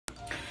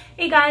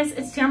Hey guys,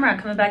 it's Tamara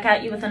coming back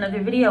at you with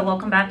another video.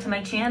 Welcome back to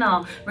my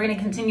channel. We're going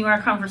to continue our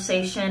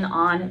conversation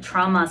on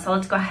trauma. So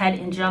let's go ahead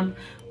and jump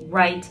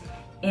right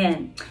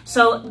in.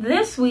 So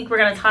this week we're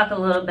going to talk a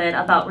little bit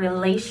about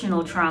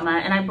relational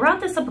trauma. And I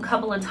brought this up a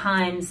couple of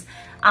times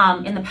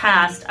in the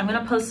past. I'm going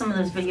to post some of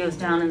those videos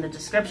down in the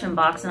description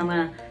box, and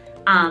I'm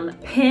going to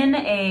pin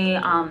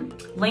a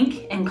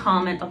link and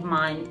comment of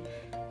mine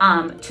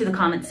to the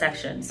comment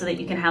section so that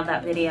you can have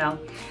that video.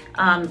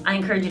 I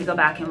encourage you to go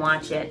back and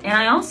watch it. And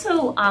I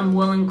also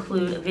will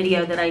include a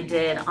video that I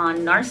did on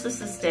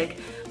narcissistic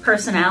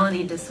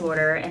personality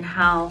disorder and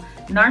how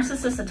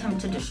narcissists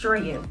attempt to destroy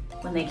you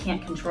when they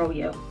can't control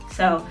you.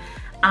 So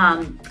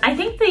I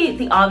think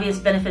the obvious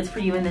benefits for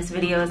you in this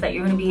video is that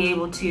you're going to be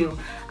able to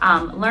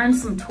learn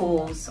some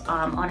tools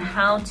on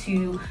how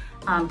to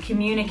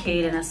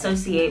communicate and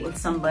associate with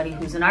somebody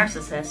who's a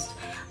narcissist.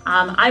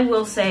 I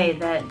will say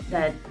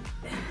that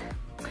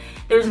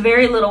there's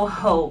very little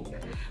hope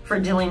for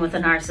dealing with a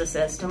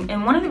narcissist.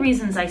 And one of the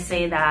reasons I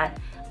say that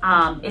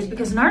is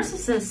because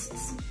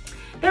narcissists,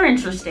 they're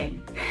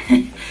interesting.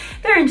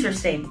 They're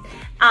interesting.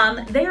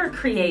 They are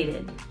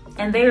created,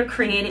 and they are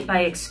created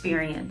by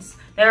experience.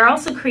 They are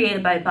also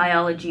created by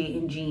biology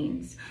and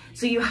genes.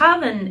 So you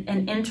have an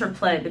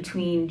interplay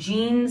between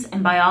genes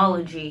and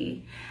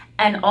biology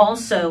and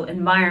also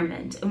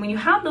environment. And when you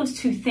have those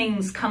two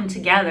things come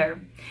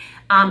together,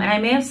 and I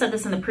may have said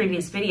this in the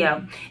previous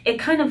video, it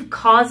kind of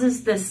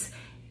causes this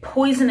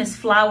poisonous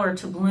flower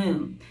to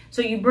bloom.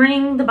 So you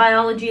bring the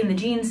biology and the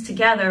genes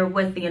together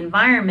with the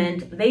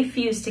environment, they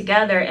fuse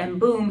together, and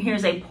boom,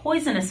 here's a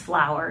poisonous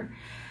flower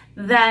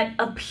that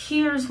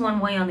appears one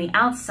way on the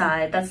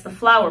outside. That's the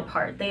flower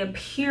part. They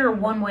appear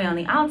one way on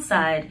the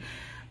outside,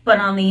 but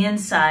on the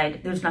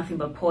inside, there's nothing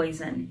but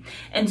poison.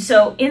 And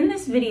so in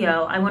this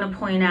video, I want to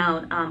point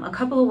out a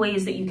couple of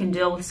ways that you can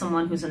deal with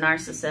someone who's a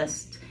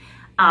narcissist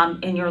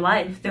in your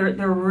life. There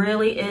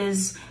really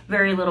is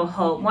very little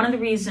hope. One of the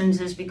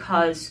reasons is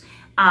because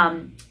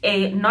a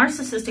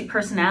narcissistic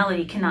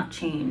personality cannot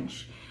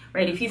change,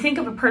 right? If you think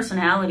of a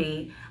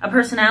personality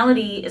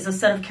is a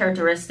set of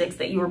characteristics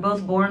that you were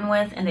both born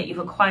with and that you've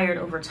acquired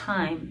over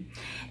time.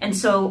 And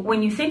so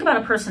when you think about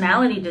a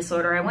personality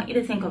disorder, I want you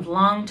to think of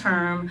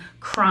long-term,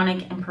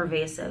 chronic, and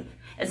pervasive.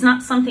 It's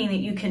not something that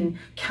you can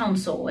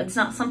counsel. It's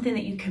not something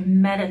that you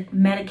can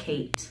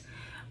medicate.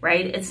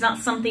 Right? It's not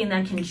something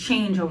that can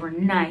change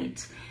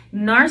overnight.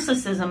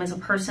 Narcissism is a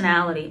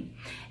personality,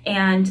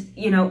 and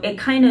it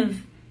kind of,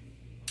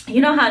 you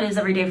know how it is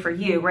every day for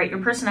you, right? Your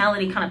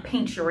personality kind of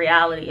paints your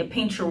reality, it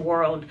paints your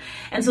world.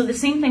 And so the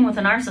same thing with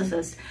a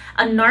narcissist.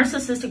 A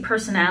narcissistic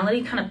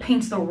personality kind of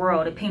paints the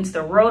world. It paints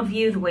their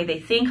worldview, the way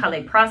they think, how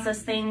they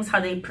process things, how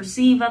they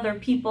perceive other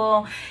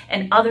people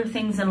and other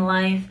things in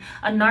life.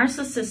 A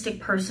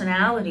narcissistic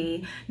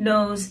personality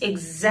knows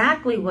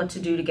exactly what to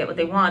do to get what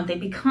they want. They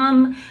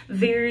become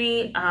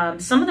very,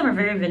 some of them are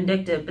very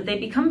vindictive, but they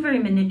become very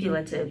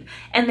manipulative,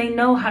 and they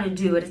know how to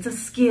do it. It's a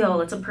skill,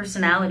 it's a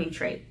personality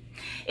trait.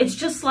 It's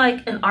just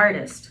like an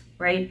artist,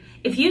 right?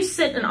 If you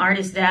sit an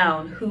artist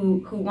down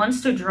who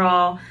wants to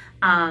draw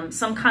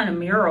some kind of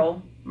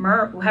mural,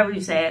 however you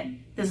say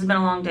it, this has been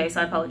a long day,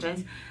 so I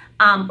apologize,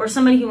 or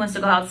somebody who wants to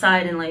go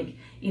outside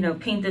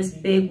and paint this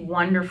big,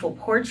 wonderful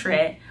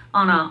portrait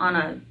on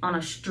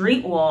a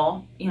street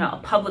wall, a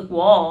public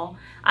wall.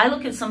 I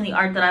look at some of the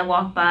art that I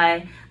walk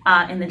by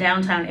in the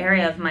downtown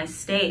area of my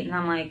state, and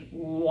I'm like,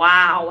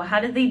 wow,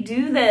 how did they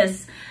do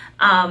this?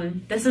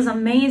 This is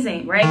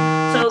amazing,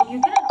 right? So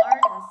you get an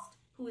artist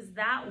who is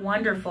that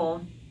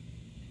wonderful,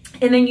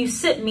 and then you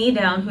sit me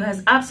down who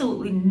has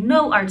absolutely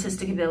no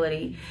artistic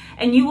ability,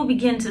 and you will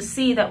begin to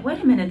see that,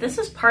 wait a minute, this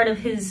is part of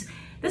his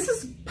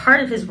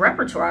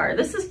repertoire.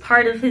 This is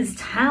part of his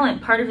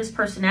talent, part of his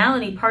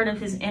personality, part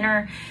of his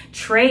inner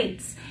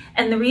traits.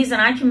 And the reason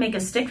I can make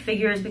a stick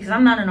figure is because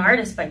I'm not an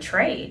artist by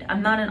trade.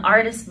 I'm not an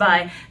artist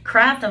by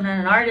craft. I'm not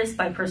an artist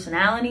by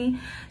personality.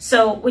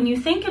 So when you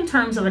think in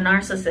terms of a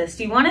narcissist,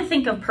 you want to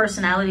think of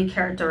personality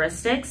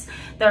characteristics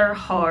that are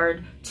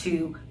hard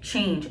to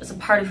change as a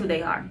part of who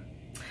they are.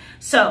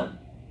 So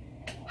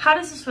how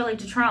does this relate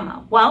to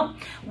trauma? Well,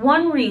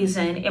 one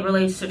reason it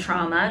relates to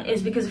trauma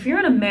is because if you're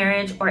in a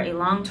marriage or a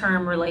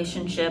long-term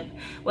relationship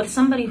with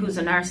somebody who's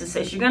a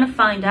narcissist, you're going to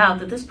find out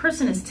that this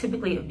person is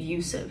typically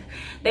abusive.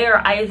 They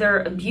are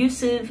either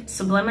abusive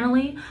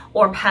subliminally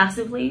or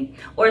passively,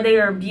 or they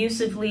are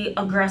abusively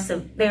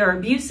aggressive. They are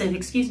abusive,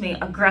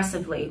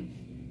 aggressively.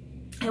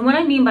 And what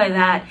I mean by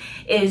that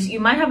is you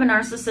might have a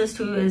narcissist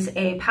who is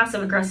a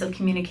passive-aggressive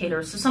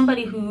communicator. So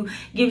somebody who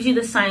gives you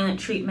the silent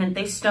treatment,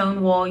 they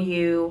stonewall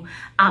you,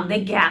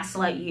 they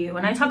gaslight you.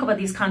 And I talk about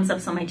these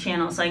concepts on my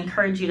channel, so I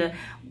encourage you to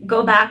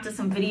go back to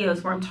some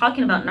videos where I'm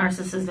talking about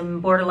narcissism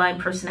and borderline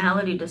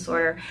personality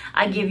disorder.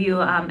 I give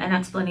you an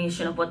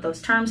explanation of what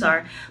those terms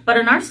are. But a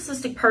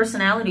narcissistic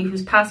personality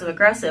who's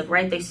passive-aggressive,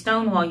 right? They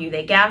stonewall you,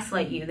 they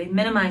gaslight you, they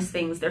minimize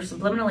things, they're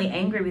subliminally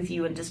angry with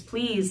you and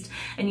displeased,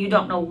 and you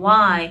don't know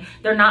why.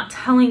 They're they're not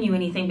telling you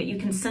anything, but you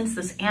can sense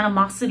this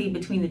animosity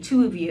between the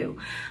two of you.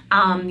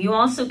 You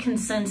also can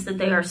sense that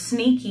they are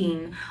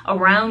sneaking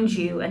around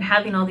you and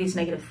having all these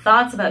negative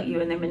thoughts about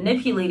you, and they're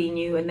manipulating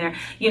you, and they're,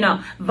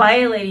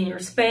 violating your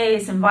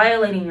space and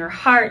violating your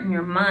heart and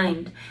your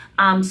mind.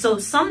 So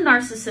some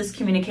narcissists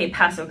communicate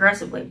passive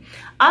aggressively.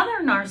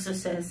 Other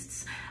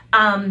narcissists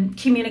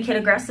communicate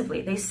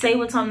aggressively. They say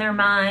what's on their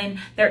mind.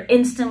 They're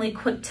instantly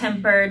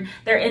quick-tempered.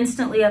 They're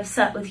instantly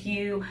upset with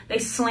you. They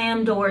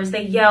slam doors.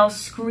 They yell,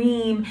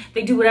 scream.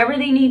 They do whatever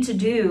they need to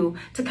do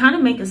to kind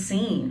of make a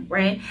scene,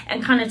 right?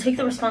 And kind of take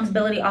the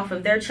responsibility off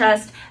of their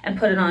chest and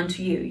put it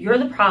onto you. You're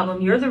the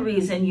problem. You're the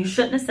reason. You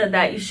shouldn't have said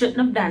that. You shouldn't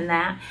have done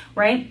that,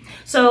 right?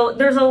 So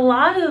there's a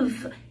lot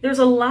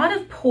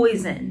of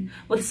poison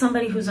with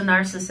somebody who's a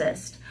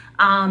narcissist.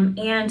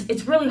 And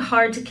it's really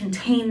hard to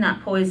contain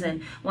that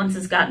poison once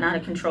it's gotten out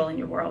of control in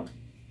your world.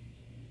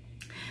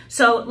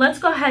 So let's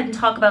go ahead and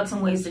talk about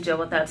some ways to deal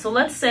with that. So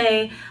let's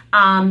say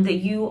that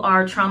you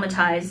are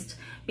traumatized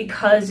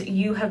because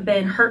you have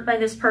been hurt by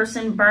this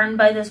person, burned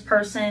by this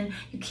person.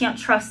 You can't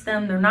trust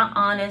them. They're not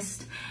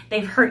honest.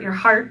 They've hurt your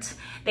heart.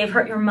 They've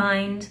hurt your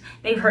mind.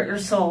 They've hurt your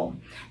soul.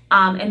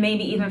 And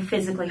maybe even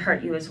physically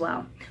hurt you as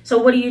well. So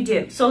what do you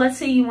do? So let's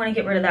say you want to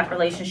get rid of that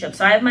relationship.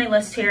 So I have my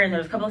list here, and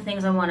there's a couple of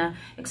things I want to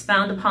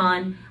expound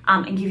upon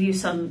and give you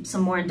some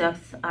more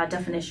in-depth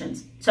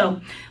definitions.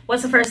 So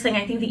what's the first thing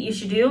I think that you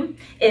should do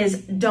is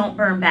don't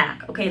burn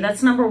back. Okay,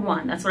 that's number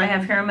one. That's what I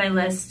have here on my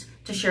list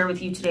to share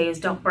with you today is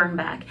don't burn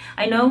back.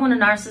 I know when a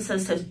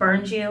narcissist has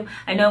burned you.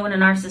 I know when a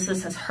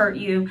narcissist has hurt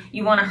you.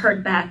 You want to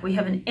hurt back. We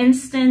have an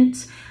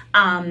instant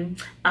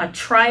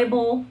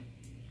tribal,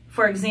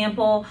 for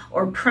example,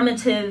 or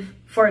primitive,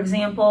 for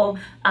example,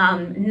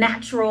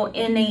 natural,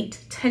 innate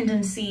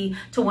tendency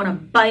to want to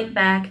bite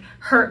back,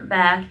 hurt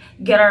back,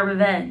 get our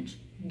revenge.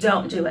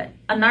 Don't do it.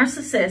 A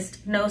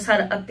narcissist knows how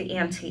to up the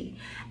ante.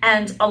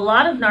 And a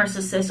lot of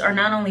narcissists are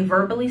not only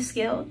verbally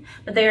skilled,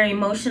 but they are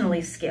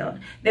emotionally skilled.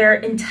 They're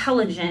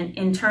intelligent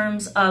in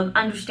terms of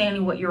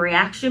understanding what your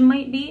reaction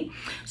might be.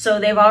 So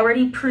they've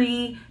already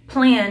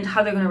pre-planned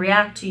how they're going to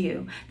react to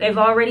you. They've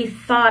already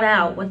thought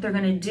out what they're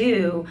going to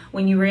do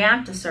when you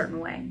react a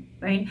certain way,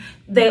 right?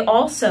 They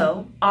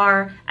also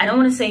are, I don't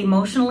want to say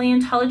emotionally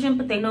intelligent,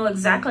 but they know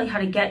exactly how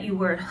to get you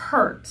where it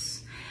hurts.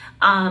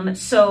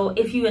 So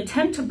if you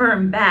attempt to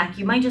burn back,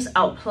 you might just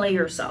outplay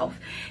yourself.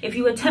 If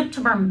you attempt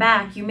to burn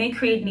back, you may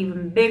create an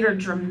even bigger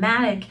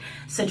dramatic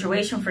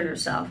situation for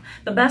yourself.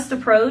 The best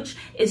approach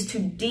is to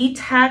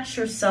detach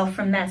yourself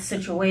from that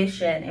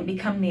situation and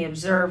become the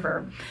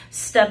observer.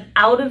 Step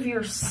out of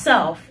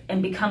yourself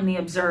and become the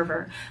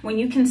observer. When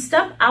you can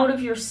step out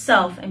of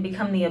yourself and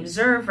become the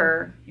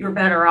observer, you're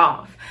better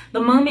off.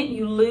 The moment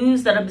you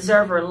lose that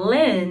observer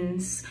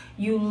lens,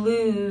 you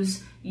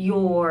lose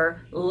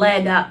your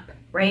leg up.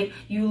 Right?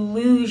 You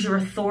lose your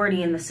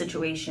authority in the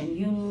situation.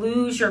 You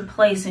lose your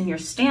place and your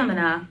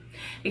stamina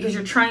because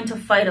you're trying to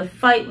fight a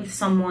fight with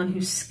someone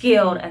who's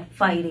skilled at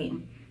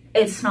fighting.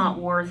 It's not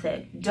worth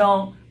it.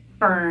 Don't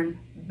burn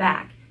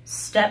back.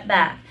 Step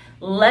back.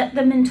 Let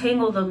them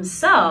entangle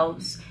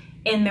themselves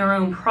in their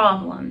own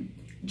problem.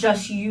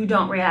 Just you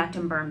don't react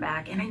and burn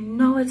back. And I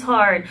know it's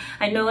hard.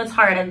 I know it's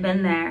hard. I've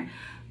been there.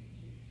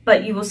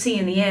 But you will see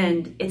in the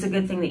end, it's a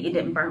good thing that you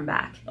didn't burn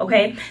back.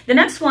 Okay? The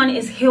next one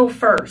is heal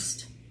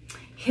first.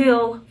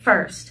 Heal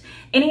first.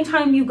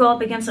 Anytime you go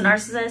up against a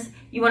narcissist,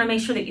 you want to make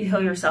sure that you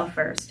heal yourself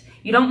first.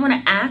 You don't want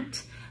to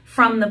act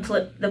from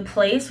the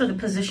place or the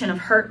position of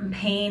hurt and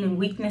pain and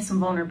weakness and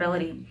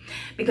vulnerability.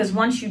 Because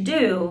once you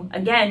do,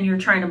 again, you're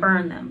trying to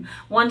burn them.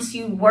 Once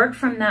you work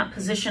from that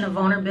position of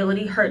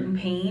vulnerability, hurt, and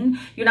pain,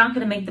 you're not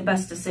going to make the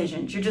best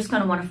decisions. You're just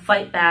going to want to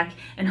fight back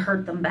and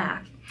hurt them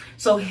back.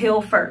 So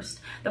heal first.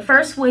 The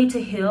first way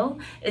to heal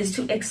is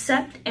to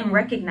accept and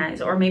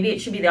recognize, or maybe it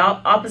should be the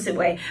opposite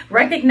way.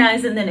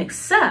 Recognize and then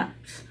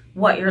accept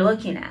what you're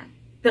looking at.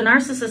 The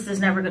narcissist is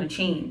never going to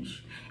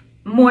change.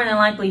 More than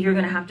likely, you're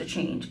going to have to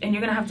change, and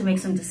you're going to have to make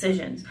some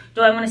decisions.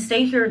 Do I want to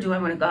stay here or do I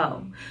want to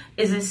go?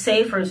 Is this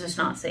safe or is this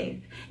not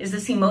safe? Is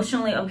this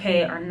emotionally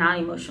okay or not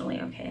emotionally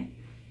okay?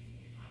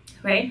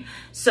 Right?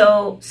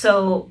 So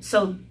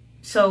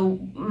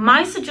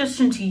my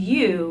suggestion to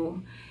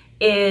you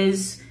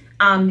is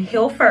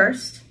heal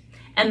first.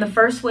 And the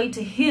first way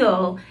to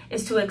heal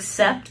is to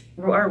accept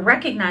or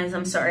recognize,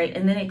 and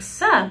then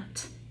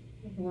accept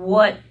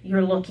what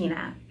you're looking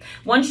at.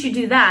 Once you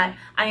do that,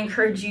 I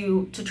encourage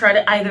you to try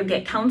to either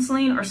get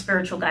counseling or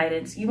spiritual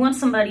guidance. You want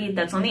somebody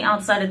that's on the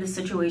outside of the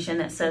situation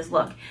that says,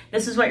 look,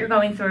 this is what you're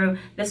going through.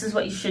 This is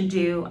what you should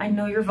do. I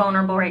know you're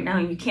vulnerable right now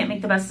and you can't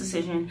make the best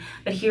decision,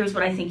 but here's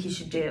what I think you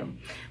should do,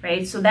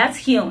 right? So that's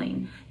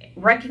healing.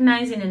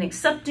 Recognizing and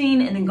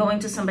accepting, and then going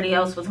to somebody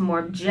else with a more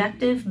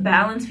objective,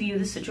 balanced view of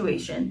the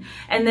situation.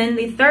 And then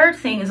the third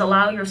thing is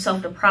allow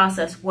yourself to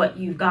process what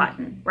you've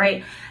gotten,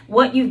 right?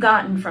 What you've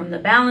gotten from the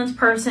balanced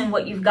person,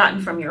 what you've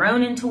gotten from your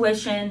own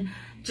intuition.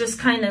 Just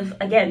kind of,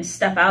 again,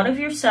 step out of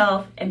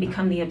yourself and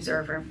become the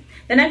observer.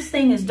 The next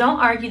thing is don't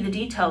argue the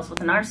details with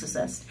a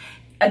narcissist.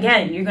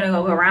 again, you're going to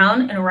go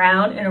around and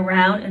around and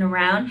around and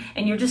around,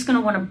 and you're just going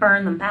to want to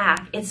burn them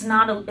back. It's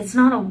not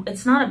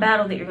a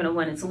battle that you're going to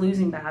win. It's a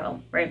losing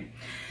battle, right?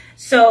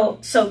 So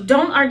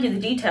don't argue the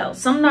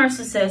details. Some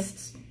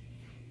narcissists,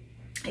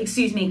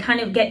 kind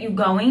of get you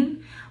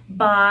going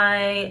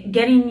by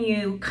getting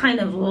you kind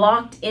of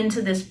locked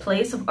into this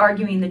place of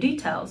arguing the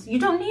details. You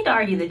don't need to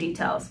argue the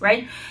details,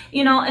 right?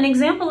 An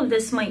example of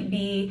this might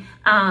be,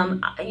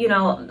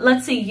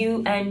 let's say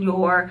you and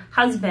your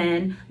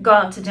husband go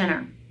out to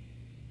dinner,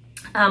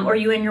 or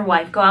you and your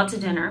wife go out to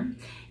dinner,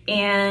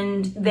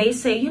 and they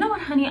say, you know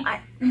what, honey,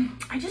 I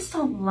just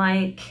don't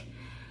like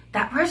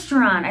that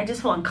restaurant. I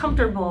just feel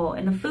uncomfortable,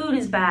 and the food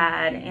is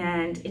bad,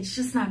 and it's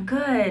just not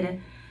good.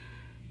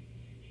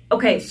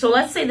 Okay, so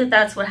let's say that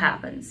that's what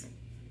happens.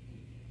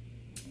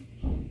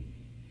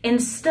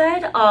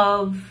 Instead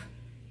of,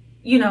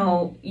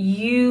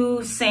 you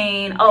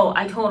saying, oh,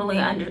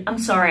 I'm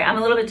sorry, I'm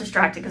a little bit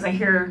distracted because I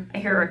hear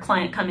a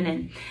client coming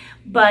in.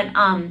 But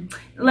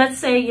let's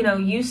say,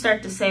 you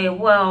start to say,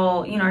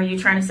 well, are you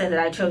trying to say that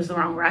I chose the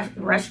wrong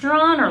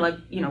restaurant, or like,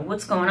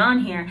 what's going on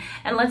here?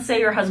 And let's say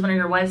your husband or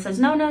your wife says,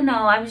 no,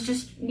 I was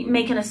just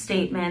making a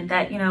statement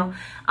that,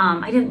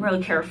 I didn't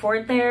really care for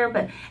it there.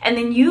 And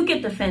then you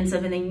get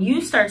defensive, and then you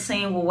start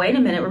saying, well, wait a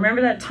minute.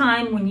 Remember that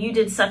time when you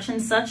did such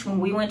and such when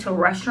we went to a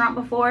restaurant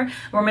before?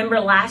 Remember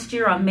last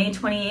year on May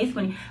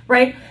 28th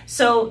right?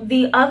 So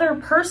the other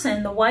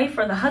person, the wife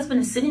or the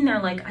husband, is sitting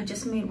there like, I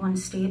just made one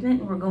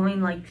statement and we're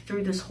going like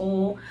through this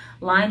whole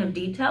line of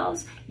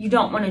details. You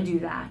don't want to do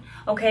that,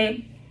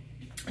 okay?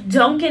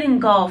 Don't get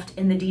engulfed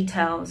in the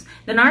details.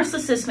 The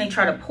narcissist may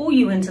try to pull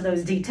you into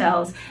those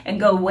details and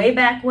go way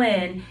back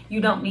when.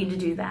 You don't need to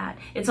do that.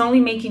 It's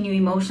only making you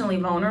emotionally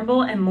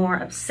vulnerable and more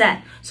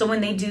upset. So when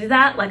they do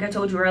that, like I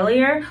told you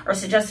earlier, or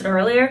suggested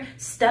earlier,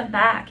 step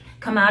back.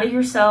 Come out of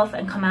yourself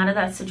and come out of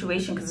that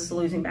situation, because it's a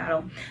losing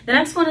battle. The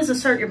next one is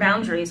assert your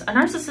boundaries. A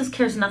narcissist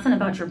cares nothing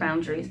about your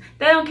boundaries.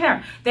 They don't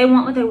care. They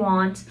want what they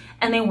want,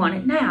 and they want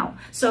it now.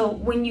 So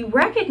when you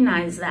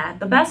recognize that,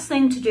 the best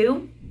thing to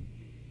do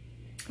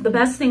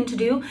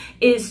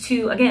is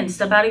to, again,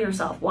 step out of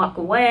yourself, walk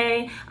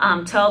away,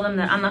 tell them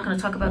that I'm not going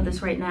to talk about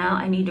this right now.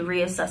 I need to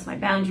reassess my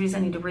boundaries. I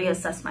need to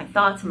reassess my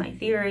thoughts and my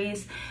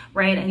theories,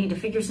 right? I need to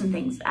figure some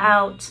things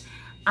out.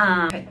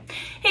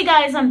 Hey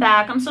guys, I'm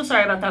back. I'm so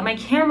sorry about that. My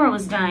camera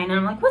was dying and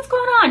I'm like, what's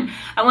going on?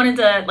 I wanted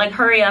to like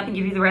hurry up and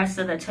give you the rest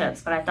of the tips,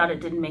 but I thought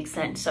it didn't make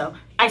sense. So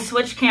I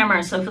switched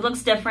cameras. So if it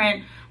looks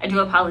different, I do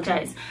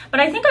apologize.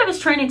 But I think I was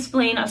trying to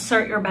explain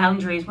assert your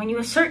boundaries. When you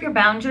assert your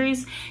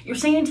boundaries, you're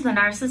saying to the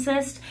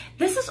narcissist,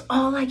 this is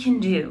all I can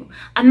do.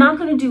 I'm not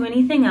going to do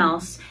anything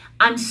else.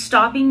 I'm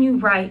stopping you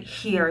right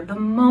here. The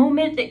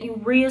moment that you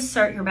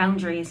reassert your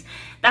boundaries,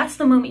 that's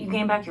the moment you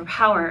gain back your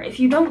power. If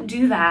you don't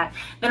do that,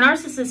 the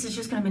narcissist is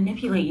just going to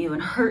manipulate you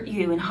and hurt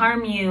you and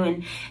harm you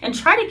and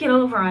try to get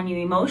over on you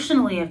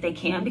emotionally if they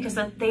can, because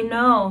they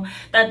know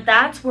that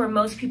that's where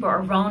most people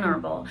are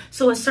vulnerable.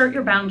 So assert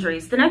your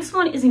boundaries. The next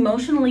one is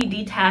emotionally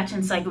detach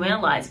and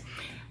psychoanalyze.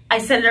 I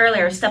said it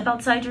earlier, step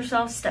outside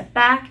yourself, step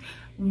back,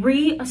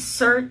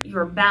 reassert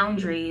your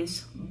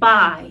boundaries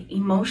by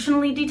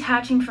emotionally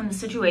detaching from the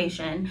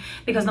situation,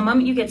 because the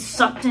moment you get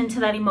sucked into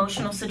that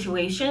emotional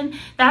situation,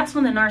 that's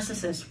when the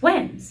narcissist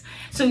wins.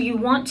 So you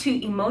want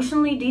to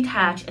emotionally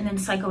detach and then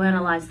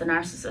psychoanalyze the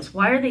narcissist.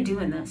 Why are they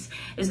doing this?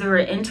 Is there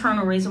an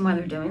internal reason why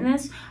they're doing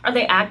this? Are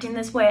they acting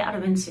this way out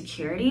of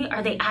insecurity?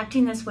 Are they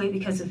acting this way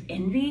because of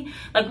envy?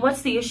 Like,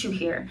 what's the issue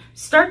here?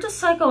 Start to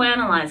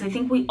psychoanalyze. I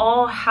think we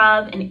all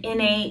have an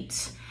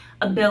innate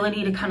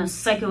ability to kind of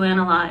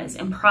psychoanalyze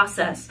and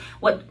process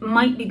what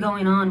might be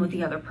going on with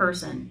the other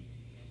person.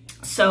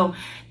 So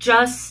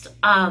just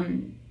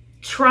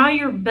try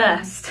your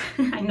best,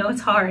 I know it's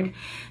hard,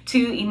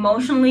 to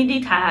emotionally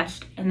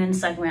detach and then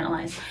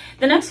psychoanalyze.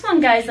 The next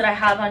one, guys, that I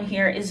have on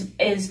here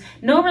is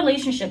no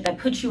relationship that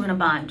puts you in a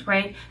bind,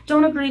 right?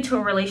 Don't agree to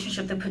a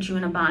relationship that puts you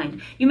in a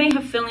bind. You may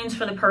have feelings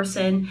for the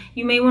person,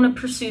 you may want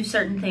to pursue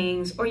certain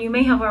things, or you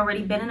may have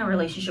already been in a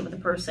relationship with the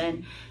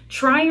person.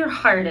 Try your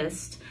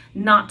hardest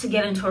not to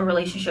get into a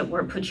relationship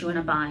where it puts you in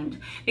a bind,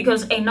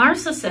 because a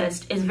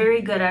narcissist is very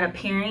good at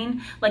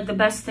appearing like the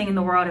best thing in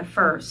the world at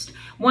first.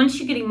 Once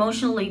you get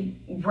emotionally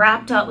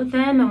wrapped up with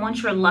them and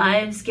once your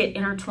lives get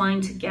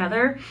intertwined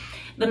together,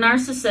 the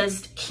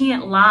narcissist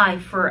can't lie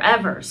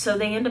forever, so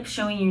they end up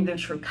showing you their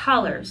true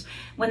colors.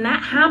 When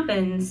that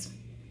happens,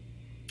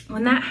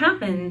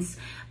 the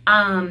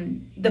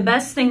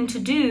best thing to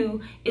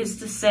do is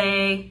to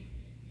say,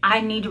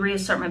 I need to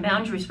reassert my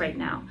boundaries right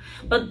now.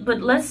 But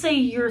let's say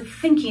you're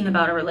thinking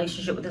about a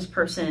relationship with this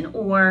person,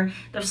 or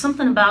there's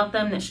something about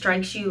them that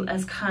strikes you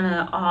as kind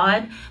of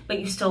odd, but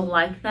you still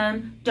like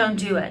them. Don't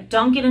do it.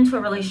 Don't get into a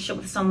relationship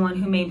with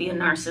someone who may be a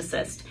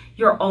narcissist.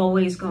 You're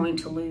always going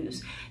to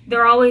lose.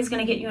 They're always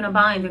going to get you in a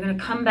bind. They're going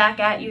to come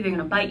back at you. They're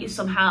going to bite you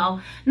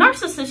somehow.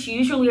 Narcissists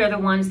usually are the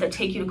ones that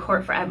take you to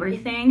court for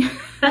everything,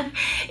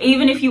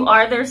 even if you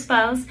are their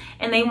spouse,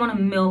 and they want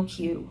to milk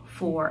you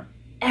for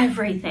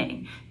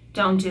everything.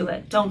 Don't do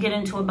it. Don't get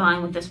into a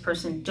bind with this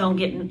person. Don't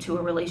get into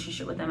a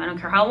relationship with them. I don't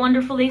care how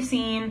wonderful they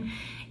seem.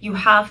 You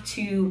have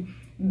to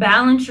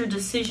balance your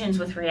decisions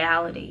with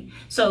reality.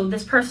 So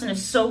this person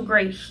is so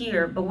great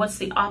here, but what's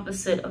the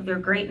opposite of their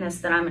greatness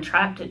that I'm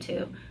attracted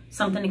to?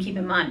 Something to keep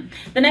in mind.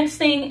 The next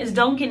thing is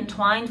don't get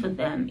entwined with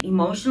them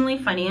emotionally,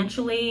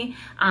 financially.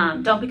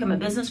 Don't become a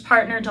business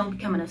partner. Don't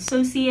become an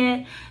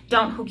associate.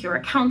 Don't hook your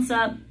accounts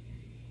up.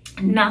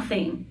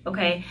 Nothing,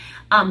 okay?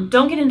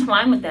 Don't get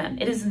entwined with them.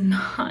 It is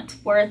not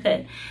worth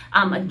it.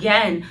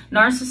 Again,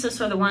 narcissists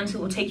are the ones who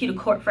will take you to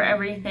court for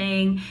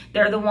everything.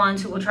 They're the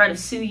ones who will try to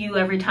sue you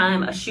every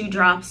time a shoe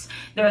drops.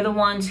 They're the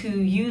ones who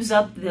use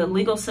up the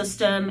legal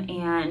system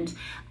and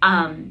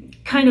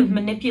kind of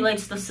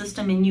manipulates the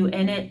system and you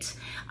in it.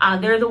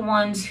 They're the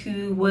ones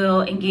who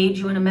will engage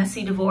you in a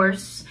messy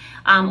divorce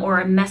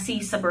or a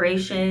messy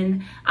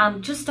separation.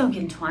 Just don't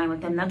get entwined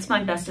with them. That's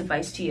my best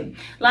advice to you.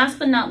 Last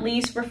but not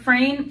least,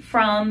 refrain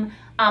from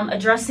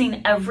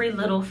addressing every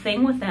little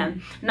thing with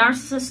them.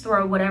 Narcissists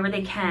throw whatever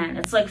they can.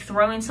 It's like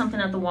throwing something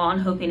at the wall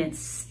and hoping it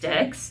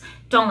sticks.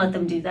 Don't let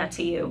them do that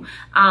to you.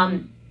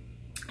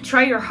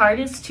 Try your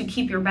hardest to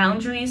keep your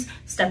boundaries.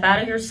 Step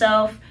out of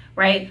yourself,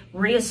 right?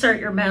 Reassert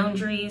your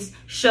boundaries.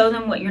 Show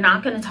them what you're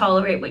not going to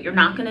tolerate, what you're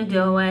not going to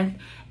deal with,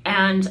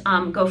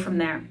 and go from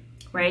there,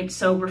 right?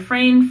 So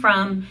refrain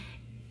from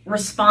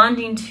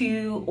responding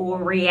to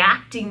or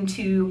reacting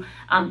to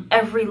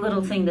every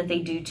little thing that they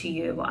do to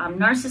you.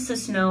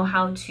 Narcissists know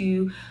how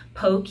to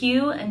poke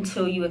you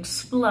until you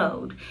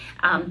explode.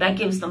 That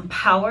gives them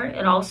power.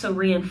 It also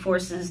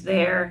reinforces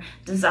their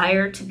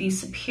desire to be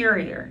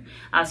superior.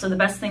 So the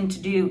best thing to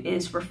do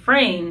is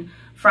refrain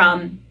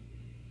from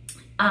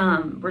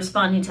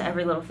responding to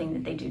every little thing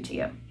that they do to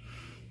you.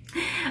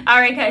 All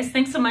right, guys,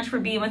 thanks so much for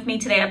being with me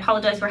today. I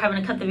apologize for having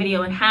to cut the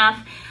video in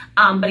half.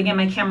 But again,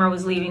 my camera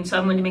was leaving, so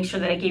I wanted to make sure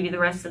that I gave you the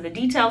rest of the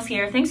details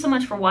here. Thanks so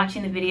much for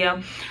watching the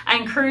video. I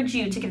encourage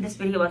you to give this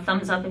video a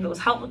thumbs up if it was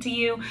helpful to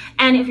you.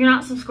 And if you're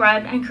not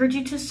subscribed, I encourage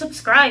you to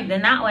subscribe.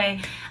 Then that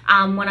way,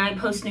 when I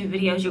post new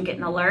videos, you'll get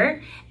an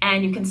alert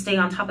and you can stay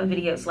on top of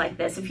videos like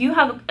this. If you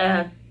have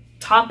a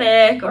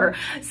topic or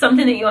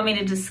something that you want me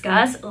to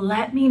discuss,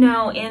 let me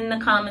know in the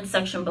comments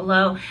section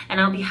below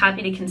and I'll be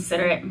happy to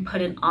consider it and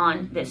put it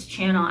on this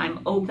channel. I'm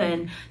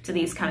open to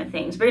these kind of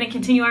things. We're going to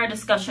continue our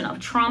discussion of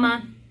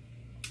trauma.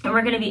 And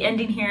we're going to be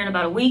ending here in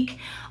about a week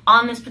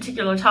on this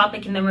particular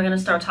topic, and then we're going to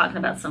start talking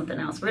about something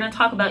else. We're going to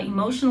talk about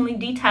emotionally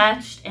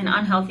detached and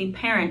unhealthy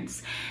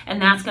parents,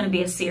 and that's going to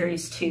be a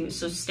series too,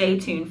 so stay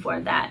tuned for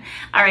that.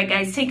 All right,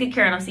 guys, take good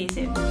care, and I'll see you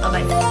soon.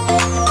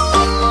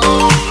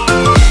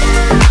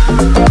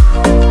 Bye-bye.